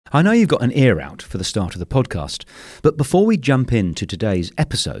I know you've got an ear out for the start of the podcast, but before we jump into today's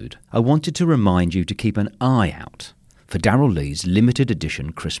episode, I wanted to remind you to keep an eye out for Darryl Lee's limited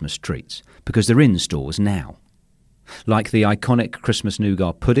edition Christmas treats, because they're in stores now. Like the iconic Christmas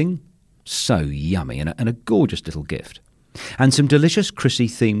nougat pudding, so yummy and a gorgeous little gift. And some delicious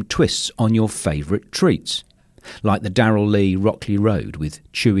Chrissy-themed twists on your favourite treats, like the Darryl Lee Rockley Road with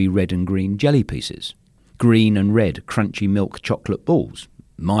chewy red and green jelly pieces, green and red crunchy milk chocolate balls,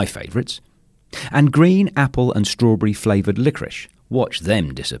 my favourites, and green apple and strawberry flavoured licorice. Watch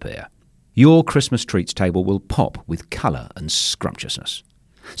them disappear. Your Christmas treats table will pop with colour and scrumptiousness.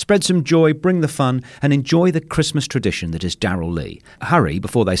 Spread some joy, bring the fun, and enjoy the Christmas tradition that is Darryl Lee. Hurry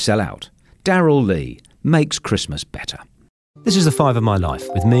before they sell out. Darryl Lee makes Christmas better. This is The Five of My Life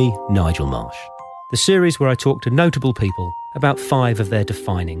with me, Nigel Marsh. The series where I talk to notable people about 5 of their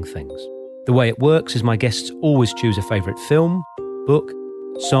defining things. The way it works is my guests always choose a favourite film, book,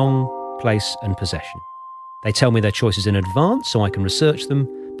 song, place and possession. They tell me their choices in advance so I can research them,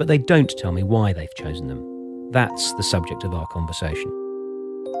 but they don't tell me why they've chosen them. That's the subject of our conversation.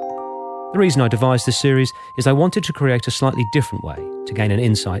 The reason I devised this series is I wanted to create a slightly different way to gain an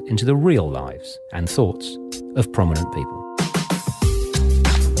insight into the real lives and thoughts of prominent people.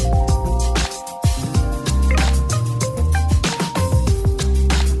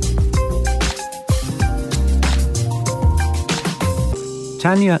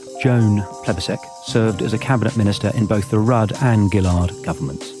 Tanya Joan Plibersek served as a cabinet minister in both the Rudd and Gillard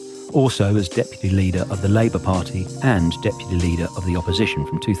governments, also as deputy leader of the Labour Party and deputy leader of the opposition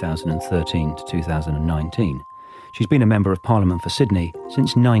from 2013 to 2019. She's been a member of Parliament for Sydney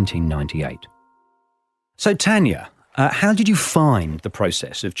since 1998. So Tanya, how did you find the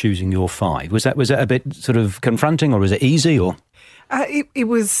process of choosing your 5? Was that a bit sort of confronting, or was it easy, or? It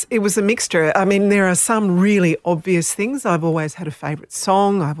was a mixture. I mean, there are some really obvious things. I've always had a favourite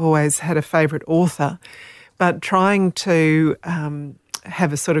song. I've always had a favourite author. But trying to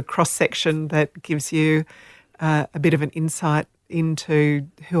have a sort of cross-section that gives you a bit of an insight into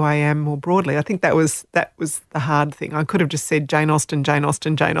who I am more broadly, I think that was the hard thing. I could have just said Jane Austen, Jane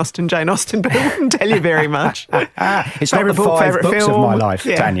Austen, Jane Austen, Jane Austen, but it wouldn't tell you very much. It's not the 5 books film of my life,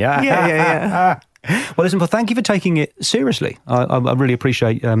 yeah. Tanya. Yeah. Well, listen, thank you for taking it seriously. I really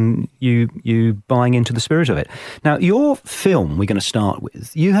appreciate you buying into the spirit of it. Now, your film we're going to start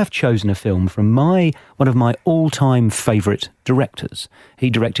with, you have chosen a film from one of my all-time favourite directors. He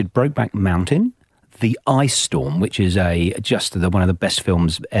directed Brokeback Mountain, The Ice Storm, which is one of the best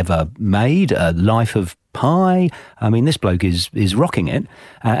films ever made, Life of Pi. I mean, this bloke is rocking it.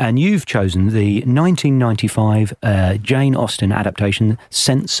 And you've chosen the 1995 Jane Austen adaptation,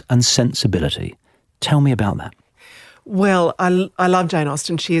 Sense and Sensibility. Tell me about that. Well, I love Jane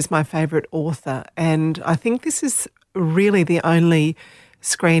Austen. She is my favourite author, and I think this is really the only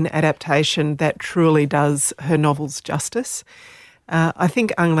screen adaptation that truly does her novels justice. I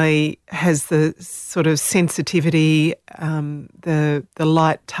think Ang Lee has the sort of sensitivity, the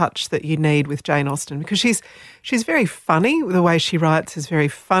light touch that you need with Jane Austen, because she's very funny. The way she writes is very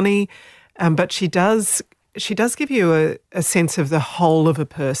funny, but she does give you a sense of the whole of a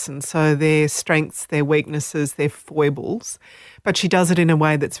person, so their strengths, their weaknesses, their foibles, but she does it in a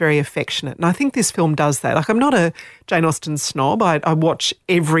way that's very affectionate. And I think this film does that. Like, I'm not a Jane Austen snob. I watch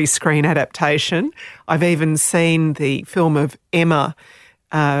every screen adaptation. I've even seen the film of Emma,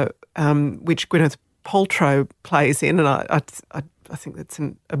 which Gwyneth Paltrow plays in, and I think that's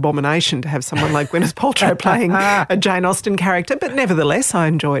an abomination to have someone like Gwyneth Paltrow playing a Jane Austen character, but nevertheless, I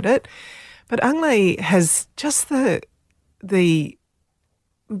enjoyed it. But Ang Lee has just the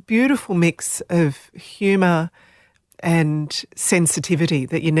beautiful mix of humour and sensitivity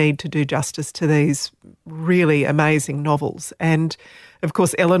that you need to do justice to these really amazing novels. And, of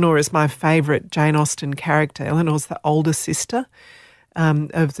course, Eleanor is my favourite Jane Austen character. Eleanor's the older sister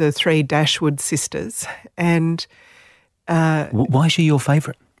of the 3 Dashwood sisters. And why is she your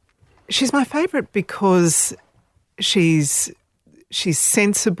favourite? She's my favourite because she's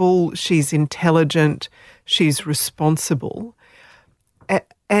sensible, she's intelligent, she's responsible,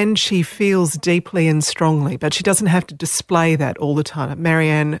 and she feels deeply and strongly, but she doesn't have to display that all the time.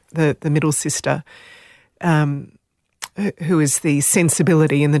 Marianne, the middle sister, who is the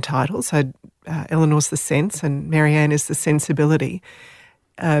sensibility in the title, so Eleanor's the sense and Marianne is the sensibility.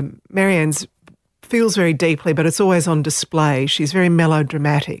 Marianne's feels very deeply, but it's always on display. She's very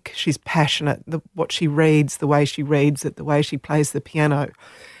melodramatic. She's passionate. What she reads, the way she reads it, the way she plays the piano.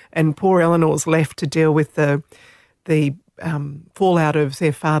 And poor Eleanor's left to deal with the fallout of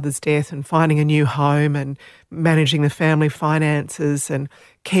their father's death and finding a new home and managing the family finances and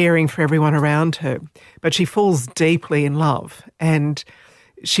caring for everyone around her. But she falls deeply in love, and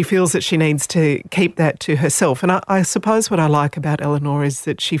she feels that she needs to keep that to herself. And I suppose what I like about Eleanor is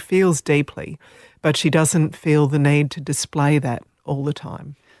that she feels deeply, but she doesn't feel the need to display that all the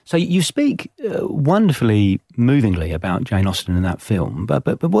time. So you speak wonderfully, movingly about Jane Austen in that film, but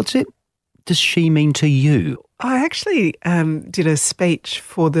does she mean to you? I actually did a speech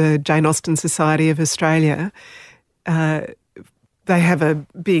for the Jane Austen Society of Australia. They have a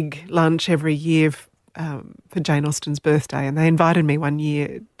big lunch every year for Jane Austen's birthday, and they invited me one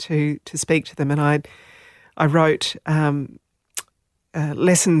year to speak to them, and I wrote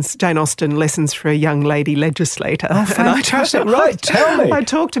lessons, Jane Austen, Lessons for a Young Lady Legislator. Oh, fantastic. Right, tell me. I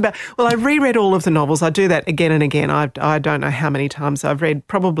talked about, well, I reread all of the novels. I do that again and again. I don't know how many times I've read.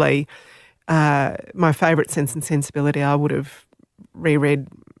 Probably my favourite, Sense and Sensibility, I would have reread,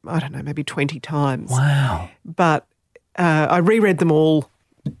 I don't know, maybe 20 times. Wow. But I reread them all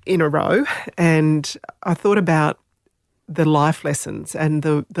in a row, and I thought about the life lessons and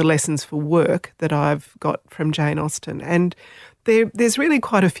the lessons for work that I've got from Jane Austen. And there's really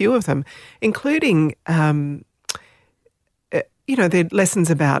quite a few of them, including, the lessons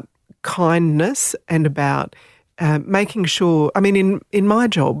about kindness and about making sure, I mean, in my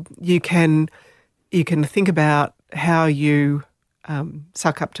job, you can think about how you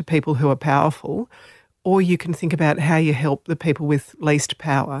suck up to people who are powerful, or you can think about how you help the people with least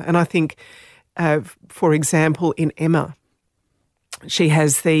power. And I think, for example, in Emma, she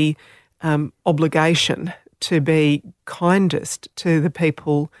has the obligation to be kindest to the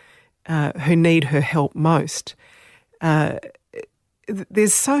people who need her help most.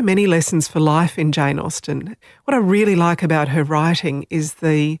 There's so many lessons for life in Jane Austen. What I really like about her writing is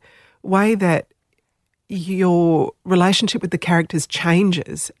the way that your relationship with the characters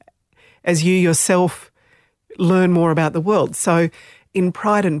changes as you yourself learn more about the world. So in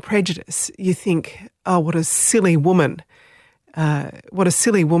Pride and Prejudice, you think, oh, what a silly woman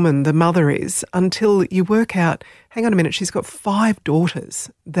the mother is, until you work out, hang on a minute, she's got 5 daughters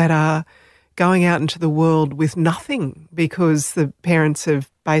that are going out into the world with nothing because the parents have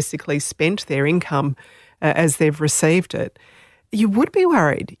basically spent their income as they've received it. You would be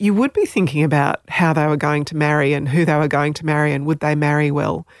worried. You would be thinking about how they were going to marry and who they were going to marry and would they marry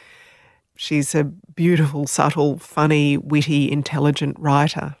well. She's a beautiful, subtle, funny, witty, intelligent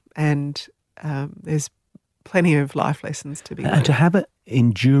writer, and there's plenty of life lessons to be learned. And to have an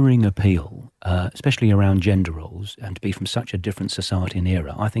enduring appeal, especially around gender roles, and to be from such a different society and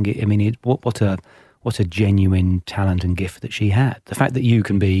era, I think, what a genuine talent and gift that she had. The fact that you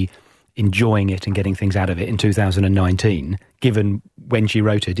can be enjoying it and getting things out of it in 2019, given when she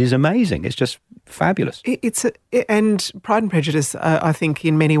wrote it, is amazing. It's just fabulous. And Pride and Prejudice, I think,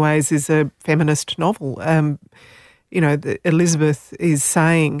 in many ways, is a feminist novel. Elizabeth is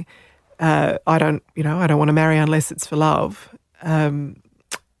saying, I don't want to marry unless it's for love. And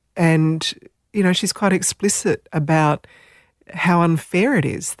she's quite explicit about how unfair it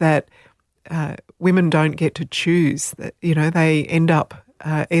is that women don't get to choose. That, they end up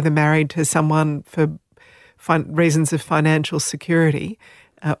either married to someone for reasons of financial security,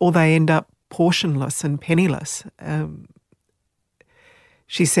 or they end up portionless and penniless.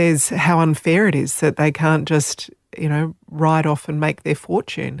 She says how unfair it is that they can't just, ride off and make their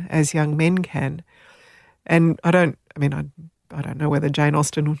fortune as young men can. And I don't know whether Jane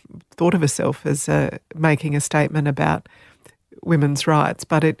Austen thought of herself as making a statement about women's rights,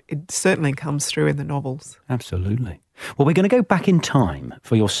 but it certainly comes through in the novels. Absolutely. Well, we're going to go back in time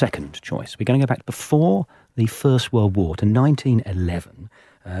for your second choice. We're going to go back before the First World War to 1911.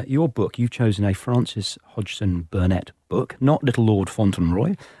 Your book, you've chosen a Frances Hodgson Burnett book, not Little Lord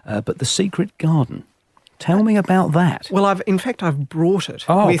Fauntleroy, but The Secret Garden. Tell me about that. Well, I've brought it with me.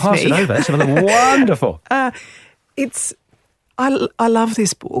 Oh, pass it over. It's wonderful. I love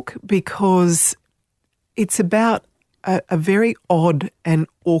this book because it's about a very odd and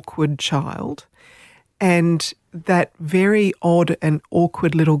awkward child, and that very odd and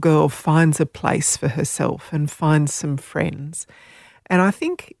awkward little girl finds a place for herself and finds some friends. And I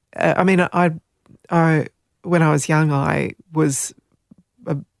think, when I was young, I was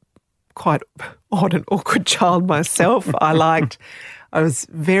a quite odd and awkward child myself. I was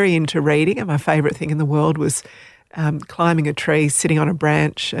very into reading, and my favourite thing in the world was climbing a tree, sitting on a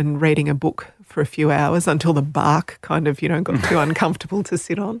branch and reading a book for a few hours until the bark kind of, got too uncomfortable to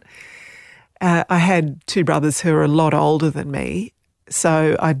sit on. I had 2 brothers who were a lot older than me,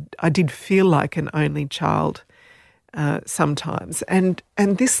 so I did feel like an only child sometimes. And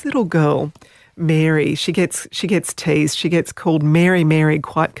this little girl, Mary, she gets teased. She gets called Mary, Mary,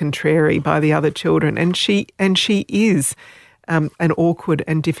 quite contrary by the other children, and she is an awkward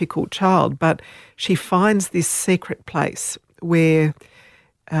and difficult child, but she finds this secret place where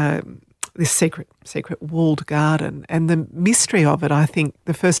this secret walled garden, and the mystery of it. I think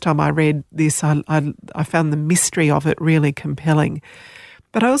the first time I read this, I found the mystery of it really compelling.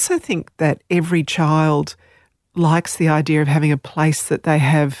 But I also think that every child likes the idea of having a place that they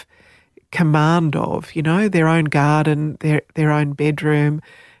have command of, their own garden, their own bedroom,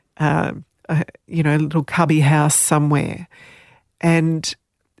 a little cubby house somewhere. And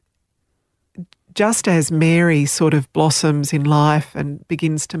just as Mary sort of blossoms in life and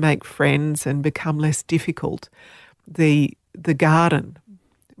begins to make friends and become less difficult, the garden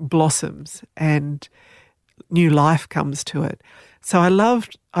blossoms and new life comes to it. So I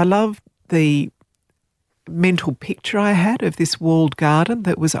loved the mental picture I had of this walled garden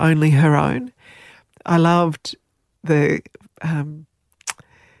that was only her own. I loved the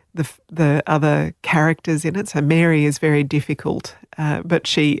other characters in it. So Mary is very difficult, but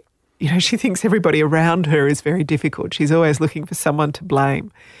she thinks everybody around her is very difficult. She's always looking for someone to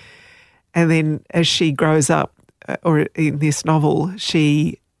blame. And then as she grows up, or in this novel,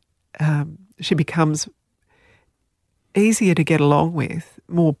 she becomes easier to get along with,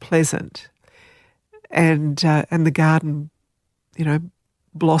 more pleasant, and the garden,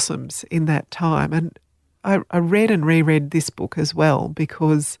 blossoms in that time. And I read and reread this book as well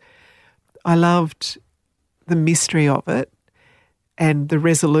because I loved the mystery of it and the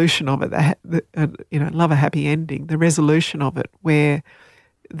resolution of it. Love a happy ending. The resolution of it, where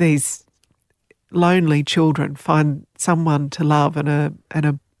these lonely children find someone to love and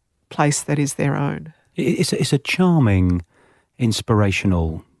a place that is their own. It's a charming,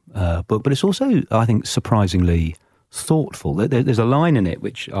 inspirational book, but it's also, I think, surprisingly thoughtful. There's a line in it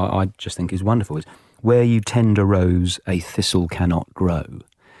which I just think is wonderful. It's, "Where you tend a rose, a thistle cannot grow."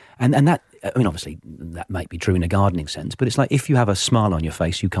 And that, obviously, that might be true in a gardening sense, but it's like if you have a smile on your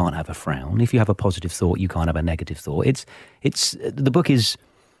face, you can't have a frown. If you have a positive thought, you can't have a negative thought. The book is,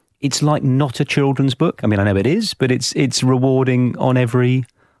 it's like not a children's book. I mean, I know it is, but it's rewarding on every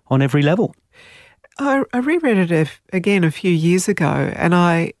level. I reread it again a few years ago, and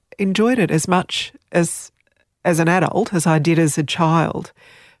I enjoyed it as much as an adult as I did as a child.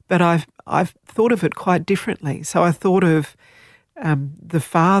 But I've thought of it quite differently. So I thought of the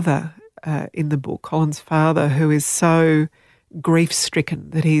father in the book, Colin's father, who is so grief-stricken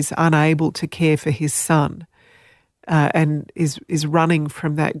that he's unable to care for his son, and is running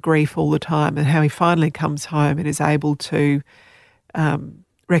from that grief all the time, and how he finally comes home and is able to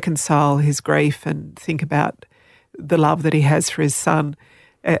reconcile his grief and think about the love that he has for his son.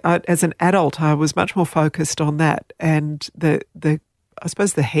 As an adult, I was much more focused on that and I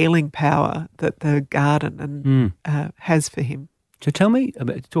suppose the healing power that the garden has for him. So tell me,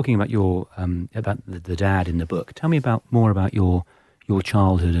 talking about your about the dad in the book, tell me more about your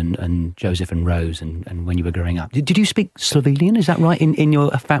childhood and Joseph and Rose and when you were growing up. Did you speak Slovenian? Is that right, in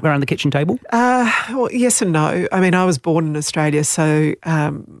your around the kitchen table? Well, yes and no. I mean, I was born in Australia, so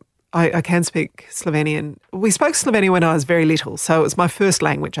I can speak Slovenian. We spoke Slovenian when I was very little, so it was my first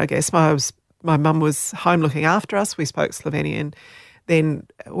language, I guess. My mum was home looking after us. We spoke Slovenian. Then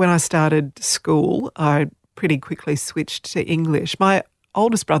when I started school, I pretty quickly switched to English. My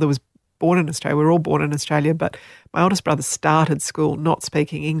oldest brother was born in Australia. We were all born in Australia, but my oldest brother started school not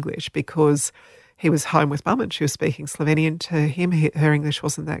speaking English because he was home with mum and she was speaking Slovenian to him. Her English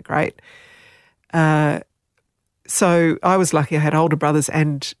wasn't that great. So I was lucky I had older brothers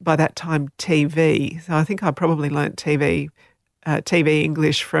and by that time TV. So I think I probably learnt TV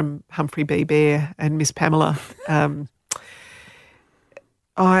English from Humphrey B. Bear and Miss Pamela.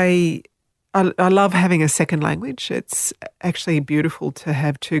 I love having a second language. It's actually beautiful to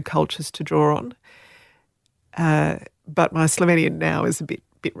have two cultures to draw on. But my Slovenian now is a bit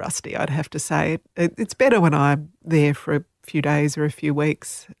rusty, I'd have to say. It's better when I'm there for a few days or a few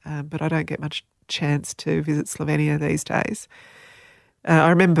weeks, but I don't get much chance to visit Slovenia these days. I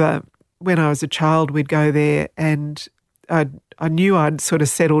remember when I was a child, we'd go there and I knew I'd sort of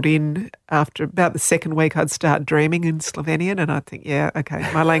settled in. After about the second week, I'd start dreaming in Slovenian, and I'd think, yeah, okay,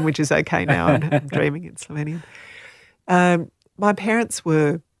 my language is okay now, and I'm dreaming in Slovenian. My parents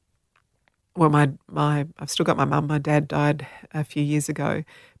were, I've still got my mum. My dad died a few years ago,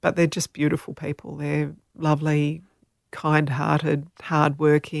 but they're just beautiful people. They're lovely, kind-hearted,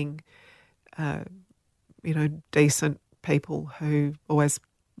 hard-working, decent people who always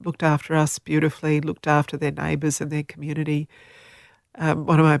looked after us beautifully, looked after their neighbours and their community.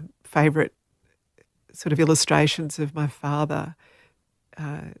 One of my favourite sort of illustrations of my father,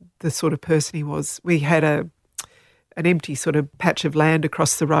 the sort of person he was, we had an empty sort of patch of land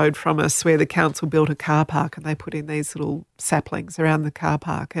across the road from us where the council built a car park and they put in these little saplings around the car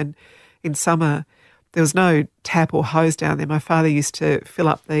park. And in summer, there was no tap or hose down there. My father used to fill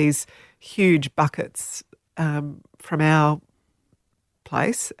up these huge buckets from our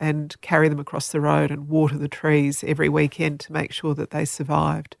place and carry them across the road and water the trees every weekend to make sure that they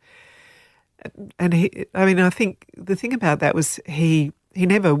survived. And I think the thing about that was he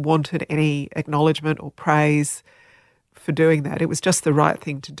never wanted any acknowledgement or praise for doing that. It was just the right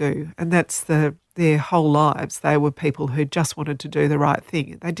thing to do. And that's their whole lives. They were people who just wanted to do the right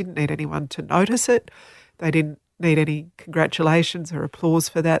thing. They didn't need anyone to notice it. They didn't need any congratulations or applause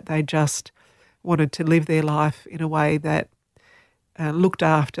for that. They just wanted to live their life in a way that looked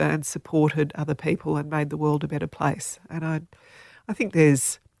after and supported other people and made the world a better place. And I think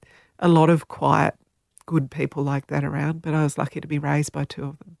there's a lot of quiet, good people like that around, but I was lucky to be raised by two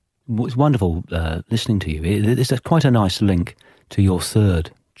of them. It's wonderful listening to you. There's quite a nice link to your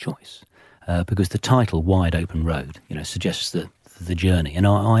third choice because the title, Wide Open Road, suggests the journey. And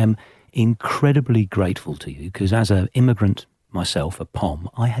I am incredibly grateful to you because as an immigrant myself, a POM,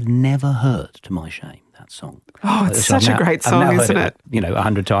 I had never heard, to my shame, that song. Oh, it's such a great song, isn't it?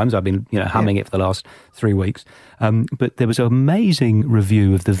 100 times. I've been, humming it for the last 3 weeks. But there was an amazing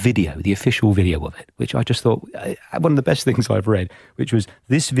review of the video, the official video of it, which I just thought, one of the best things I've read, which was,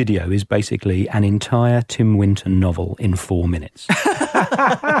 this video is basically an entire Tim Winton novel in 4 minutes.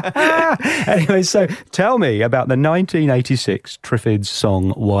 Anyway, so tell me about the 1986 Triffids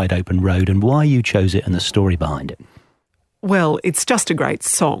song, Wide Open Road, and why you chose it and the story behind it. Well, it's just a great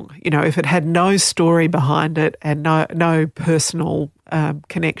song. If it had no story behind it and no personal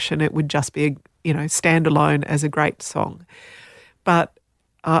connection, it would just be, stand alone as a great song. But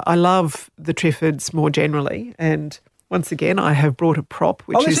I love the Triffids more generally, and once again, I have brought a prop,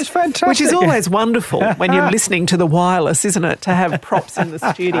 which is fantastic. Which is always wonderful when you're listening to the wireless, isn't it, to have props in the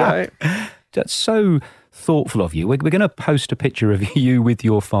studio. That's so thoughtful of you. We're going to post a picture of you with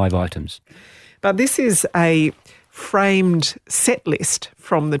your 5 items. But this is a framed set list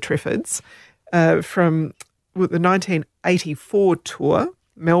from the Triffids from the 1984 tour,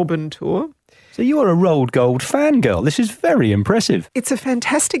 Melbourne tour. So you are a rolled gold fangirl. This is very impressive. It's a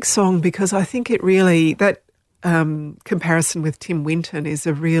fantastic song because I think it really, that comparison with Tim Winton is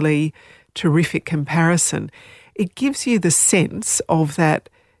a really terrific comparison. It gives you the sense of that,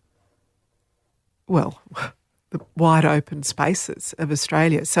 well, the wide open spaces of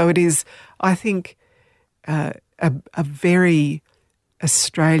Australia. So it is, I think, a very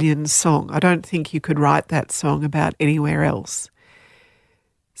Australian song. I don't think you could write that song about anywhere else.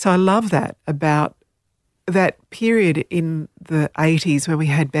 So I love that about that period in the 80s when we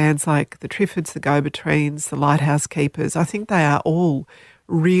had bands like the Triffids, the Go-Betweens, the Lighthouse Keepers. I think they are all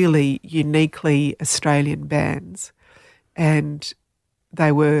really uniquely Australian bands, and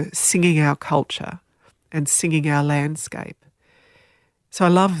they were singing our culture and singing our landscape. So I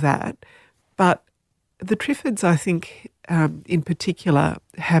love that. But the Triffids, I think, in particular,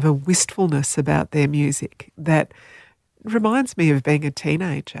 have a wistfulness about their music that reminds me of being a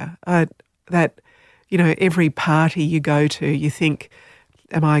teenager. Every party you go to, you think,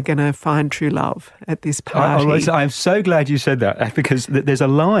 am I going to find true love at this party? I'm so glad you said that because there's a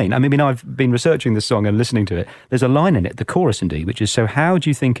line. I mean, I've been researching the song and listening to it. There's a line in it, the chorus indeed, which is, so how do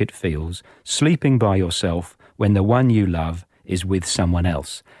you think it feels sleeping by yourself when the one you love is with someone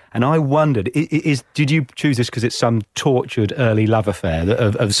else? And I wondered, did you choose this because it's some tortured early love affair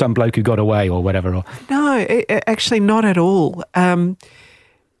of some bloke who got away or whatever? Or? No, actually not at all. I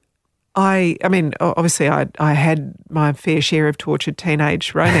mean, obviously I had my fair share of tortured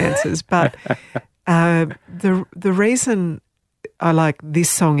teenage romances, but the reason I like this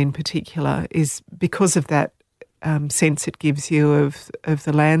song in particular is because of that sense it gives you of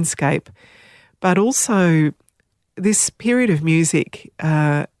the landscape, but also this period of music.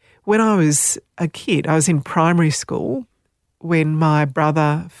 When I was a kid, I was in primary school when my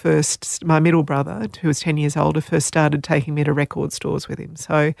middle brother, who was 10 years older, first started taking me to record stores with him.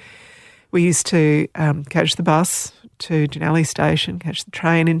 So we used to catch the bus to Janelli Station, catch the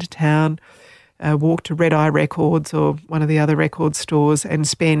train into town, walk to Red Eye Records or one of the other record stores and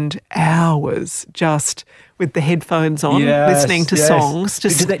spend hours just with the headphones on, listening to songs. Do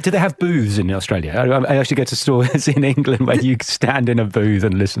they have booths in Australia? I actually go to stores in England where you stand in a booth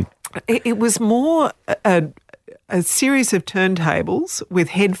and listen. It was more a series of turntables with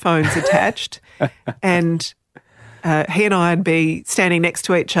headphones attached, and he and I would be standing next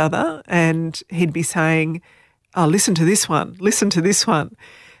to each other and he'd be saying, oh, listen to this one, listen to this one.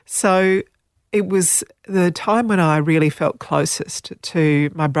 So it was the time when I really felt closest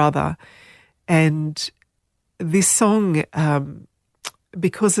to my brother, and this song,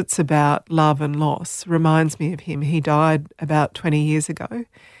 because it's about love and loss, reminds me of him. He died about 20 years ago,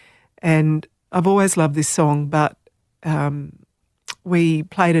 and I've always loved this song, but we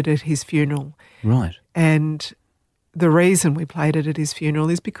played it at his funeral. Right. And the reason we played it at his funeral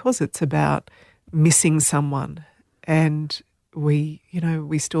is because it's about missing someone, and we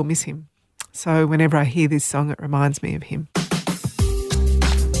still miss him. So whenever I hear this song, it reminds me of him.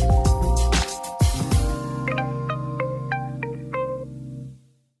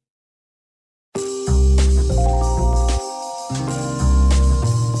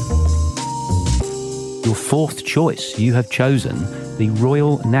 Your fourth choice, you have chosen the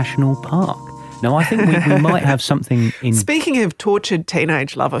Royal National Park. Now, I think we might have something in... Speaking of tortured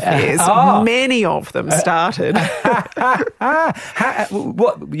teenage love affairs, many of them started.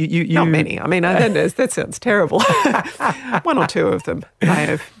 What? You... Not many. I mean, that sounds terrible. One or two of them may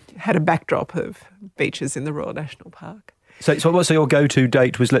have had a backdrop of beaches in the Royal National Park. So your go-to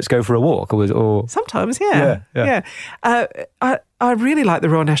date was let's go for a walk? Or... Sometimes, yeah. I really like the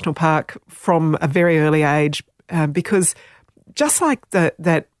Royal National Park from a very early age because just like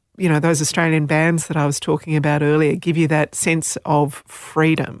that, you know, those Australian bands that I was talking about earlier give you that sense of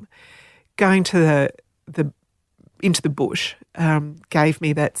freedom. Going to into the bush gave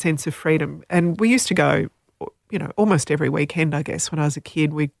me that sense of freedom. And we used to go, you know, almost every weekend, I guess, when I was a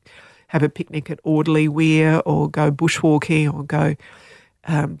kid. We'd have a picnic at Audley Weir or go bushwalking or go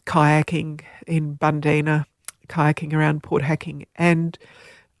kayaking in Bundeena, kayaking around Port Hacking. And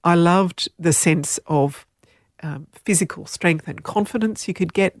I loved the sense of physical strength and confidence you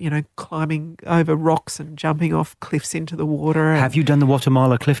could get, you know, climbing over rocks and jumping off cliffs into the water. Have you done the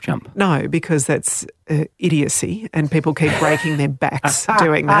Guatemala cliff jump? No, because that's idiocy and people keep breaking their backs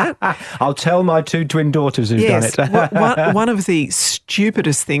doing that. I'll tell my two twin daughters who've done it. One of the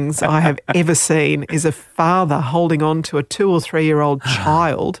stupidest things I have ever seen is a father holding on to a 2 or 3 year old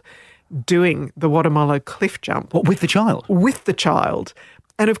child doing the Guatemala cliff jump. What, with the child? With the child.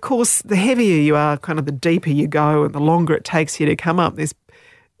 And, of course, the heavier you are, kind of the deeper you go and the longer it takes you to come up. This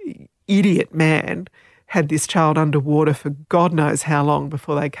idiot man had this child underwater for God knows how long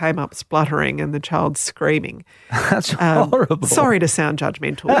before they came up spluttering and the child screaming. That's horrible. Sorry to sound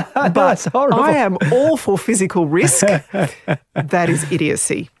judgmental, but That's horrible. I am all for physical risk. That is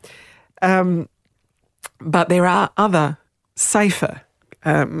idiocy. But there are other safer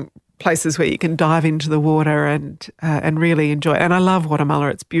places where you can dive into the water and really enjoy it. And I love Guatemala.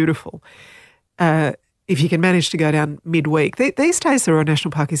 It's beautiful. If you can manage to go down midweek. These days the Royal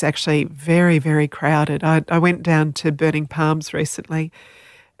National Park is actually very, very crowded. I went down to Burning Palms recently,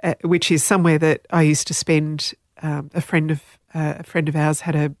 which is somewhere that I used to spend. A friend of ours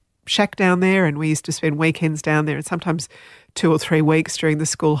had a shack down there, and we used to spend weekends down there, and sometimes 2 or 3 weeks during the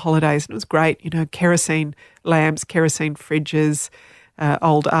school holidays. And it was great, you know, kerosene lamps, kerosene fridges,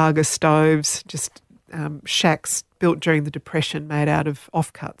 old Argus stoves, just shacks built during the Depression made out of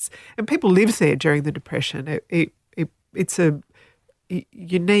offcuts. And people lived there during the Depression. It's a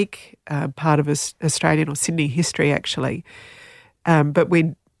unique part of Australian or Sydney history, actually. But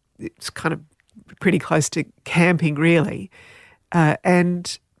it's kind of pretty close to camping, really.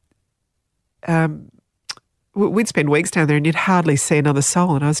 We'd spend weeks down there and you'd hardly see another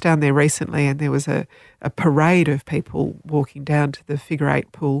soul. And I was down there recently and there was a parade of people walking down to the Figure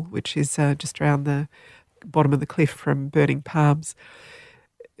 8 pool, which is just around the bottom of the cliff from Burning Palms.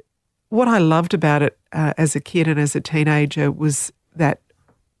 What I loved about it as a kid and as a teenager was that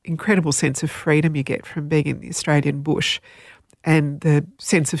incredible sense of freedom you get from being in the Australian bush and the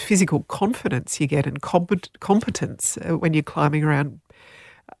sense of physical confidence you get and competence when you're climbing around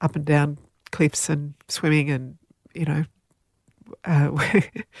up and down cliffs and swimming and, you know,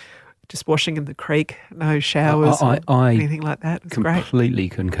 just washing in the creek, no showers or anything like that. It was great. Completely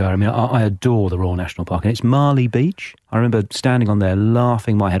concur. I mean, I adore the Royal National Park, and it's Marley Beach. I remember standing on there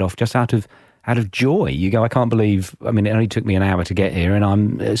laughing my head off just out of joy. You go, I can't believe, I mean, it only took me an hour to get here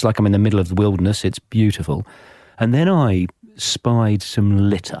and it's like I'm in the middle of the wilderness. It's beautiful. And then I spied some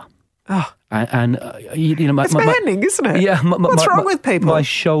litter. Oh. And you know, it's maddening, isn't it? Yeah. What's wrong with people? My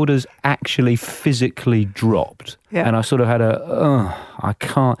shoulders actually physically dropped. Yeah. And I sort of had I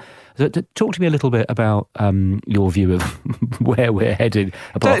can't. Talk to me a little bit about your view of where we're headed.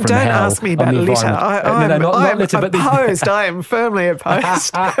 Don't ask me about litter. I'm opposed. I am firmly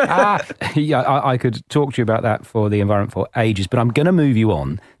opposed. Yeah, I could talk to you about that for the environment for ages, but I'm going to move you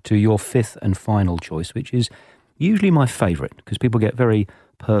on to your fifth and final choice, which is usually my favourite because people get very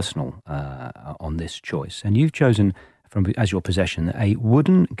personal on this choice. And you've chosen as your possession a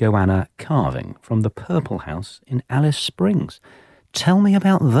wooden goanna carving from the Purple House in Alice Springs. Tell me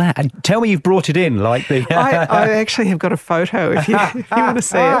about that. And tell me you've brought it in like the... I actually have got a photo if you want to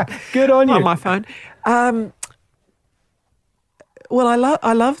see it. Good on you. On my phone. Well,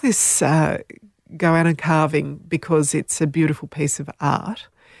 I love this goanna carving because it's a beautiful piece of art,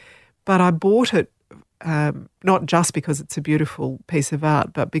 but I bought it not just because it's a beautiful piece of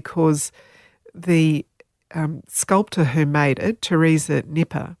art, but because the sculptor who made it, Teresa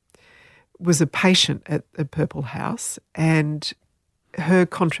Nipper, was a patient at the Purple House, and her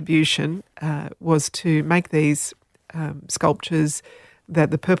contribution was to make these sculptures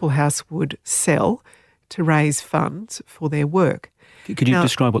that the Purple House would sell to raise funds for their work. Could you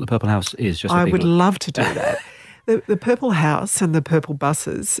describe what the Purple House is? Just I would love to do that. The Purple House and the Purple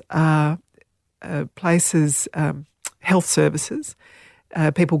Buses are places, health services.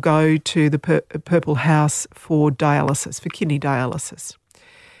 People go to the Purple House for dialysis, for kidney dialysis.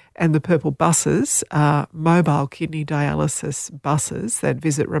 And the Purple Buses are mobile kidney dialysis buses that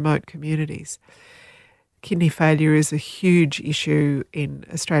visit remote communities. Kidney failure is a huge issue in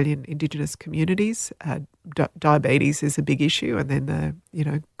Australian Indigenous communities. Diabetes is a big issue, and then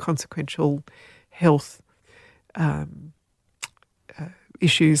the consequential health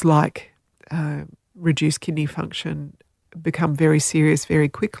issues like reduced kidney function become very serious very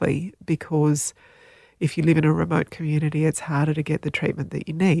quickly, because if you live in a remote community, it's harder to get the treatment that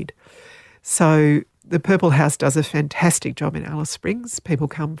you need. So the Purple House does a fantastic job in Alice Springs. People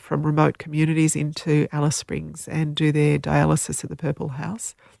come from remote communities into Alice Springs and do their dialysis at the Purple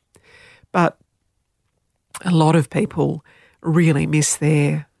House. But a lot of people really miss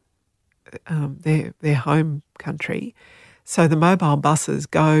their home country. So the mobile buses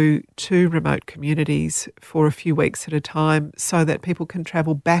go to remote communities for a few weeks at a time so that people can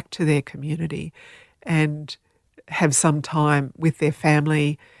travel back to their community and have some time with their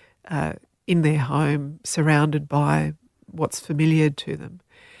family in their home, surrounded by what's familiar to them.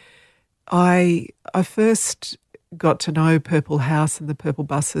 I first got to know Purple House and the Purple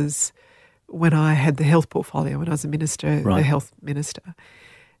Buses when I had the health portfolio, when I was a minister, right. The health minister,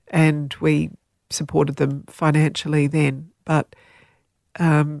 and we supported them financially then. But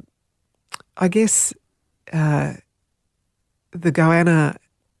I guess the goanna,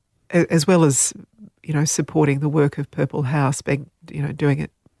 as well as supporting the work of Purple House, doing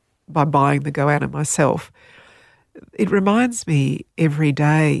it by buying the goanna myself, it reminds me every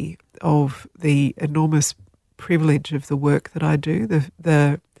day of the enormous privilege of the work that I do.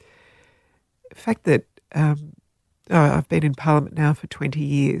 The fact that I've been in Parliament now for 20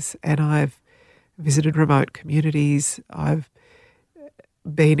 years and I've visited remote communities. I've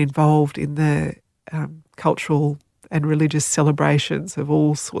been involved in the cultural and religious celebrations of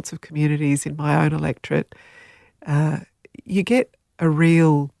all sorts of communities in my own electorate. You get a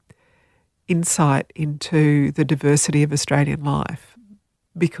real insight into the diversity of Australian life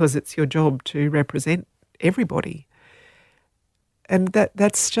because it's your job to represent everybody. And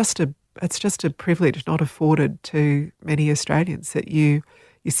that's just a privilege not afforded to many Australians, that you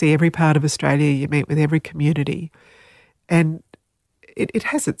see every part of Australia, you meet with every community. And it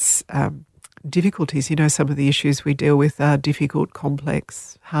has its difficulties. Some of the issues we deal with are difficult,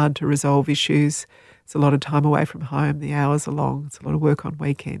 complex, hard to resolve issues. It's a lot of time away from home, the hours are long, it's a lot of work on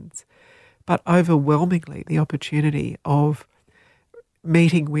weekends. But overwhelmingly, the opportunity of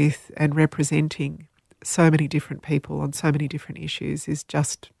meeting with and representing so many different people on so many different issues is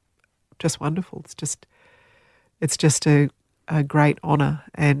just wonderful. It's just a great honour,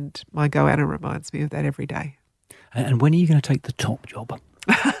 and my goanna reminds me of that every day. And when are you going to take the top job?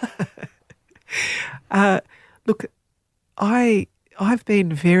 Look, I've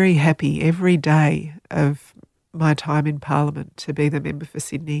been very happy every day of my time in Parliament to be the member for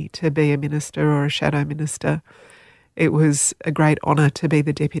Sydney, to be a minister or a shadow minister. It was a great honour to be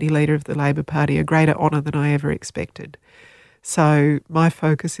the Deputy Leader of the Labor Party, a greater honour than I ever expected. So my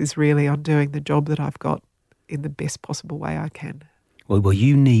focus is really on doing the job that I've got in the best possible way I can. Well,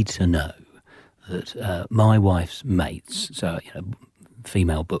 you need to know that my wife's mates, so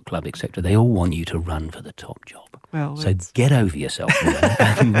female book club, etc., they all want you to run for the top job. Well, so get over yourself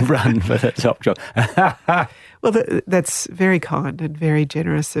and run for the top job. Well, that's very kind and very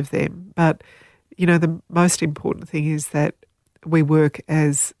generous of them. But, the most important thing is that we work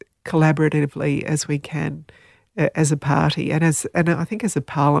as collaboratively as we can as a party and I think as a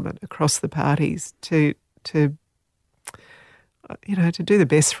parliament across the parties to do the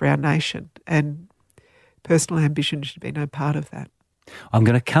best for our nation. And personal ambition should be no part of that. I'm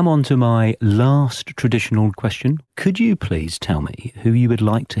going to come on to my last traditional question. Could you please tell me who you would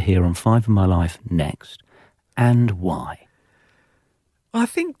like to hear on Five of My Life next and why? I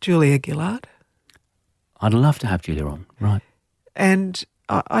think Julia Gillard. I'd love to have Julia on, right. And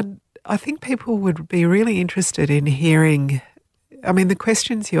I think people would be really interested in hearing, the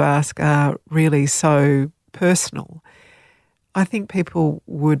questions you ask are really so personal. I think people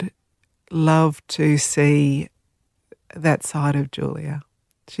would love to see that side of Julia.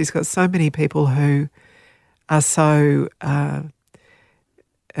 She's got so many people who are so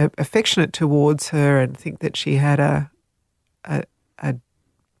affectionate towards her and think that she had a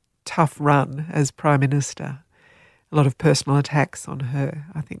tough run as Prime Minister. A lot of personal attacks on her.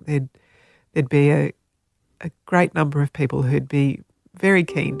 I think there'd be a great number of people who'd be very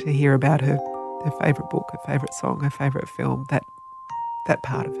keen to hear about her favourite book, her favourite song, her favourite film, that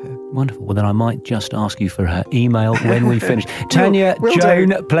part of her. Wonderful. Well, then I might just ask you for her email when we finish. Tanya Joan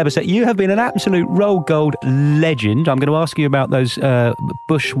Plibersek, you have been an absolute Roll Gold legend. I'm going to ask you about those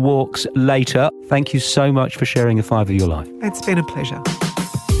bush walks later. Thank you so much for sharing the 5 of your life. It's been a pleasure.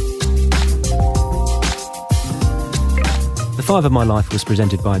 The 5 of My Life was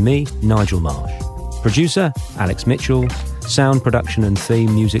presented by me, Nigel Marsh. Producer, Alex Mitchell. Sound production and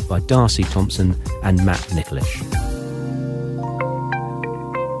theme music by Darcy Thompson and Matt Nicholish.